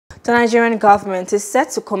The Nigerian government is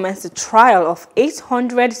set to commence the trial of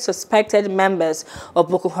 800 suspected members of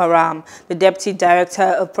Boko Haram. The Deputy Director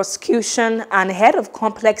of Prosecution and Head of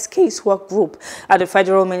Complex Casework Group at the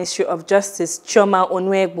Federal Ministry of Justice, Chioma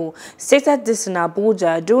Onuegbu, stated this in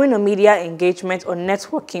Abuja during a media engagement on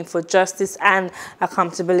networking for justice and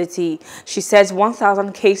accountability. She says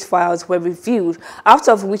 1,000 case files were reviewed, out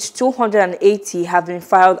of which 280 have been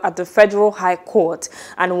filed at the Federal High Court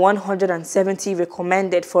and 170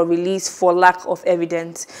 recommended for release for lack of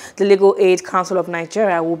evidence. The Legal Aid Council of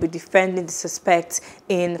Nigeria will be defending the suspects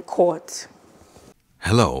in court.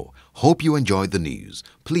 Hello, hope you enjoyed the news.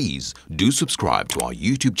 Please do subscribe to our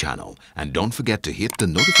YouTube channel and don't forget to hit the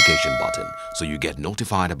notification button so you get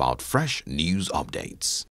notified about fresh news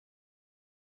updates.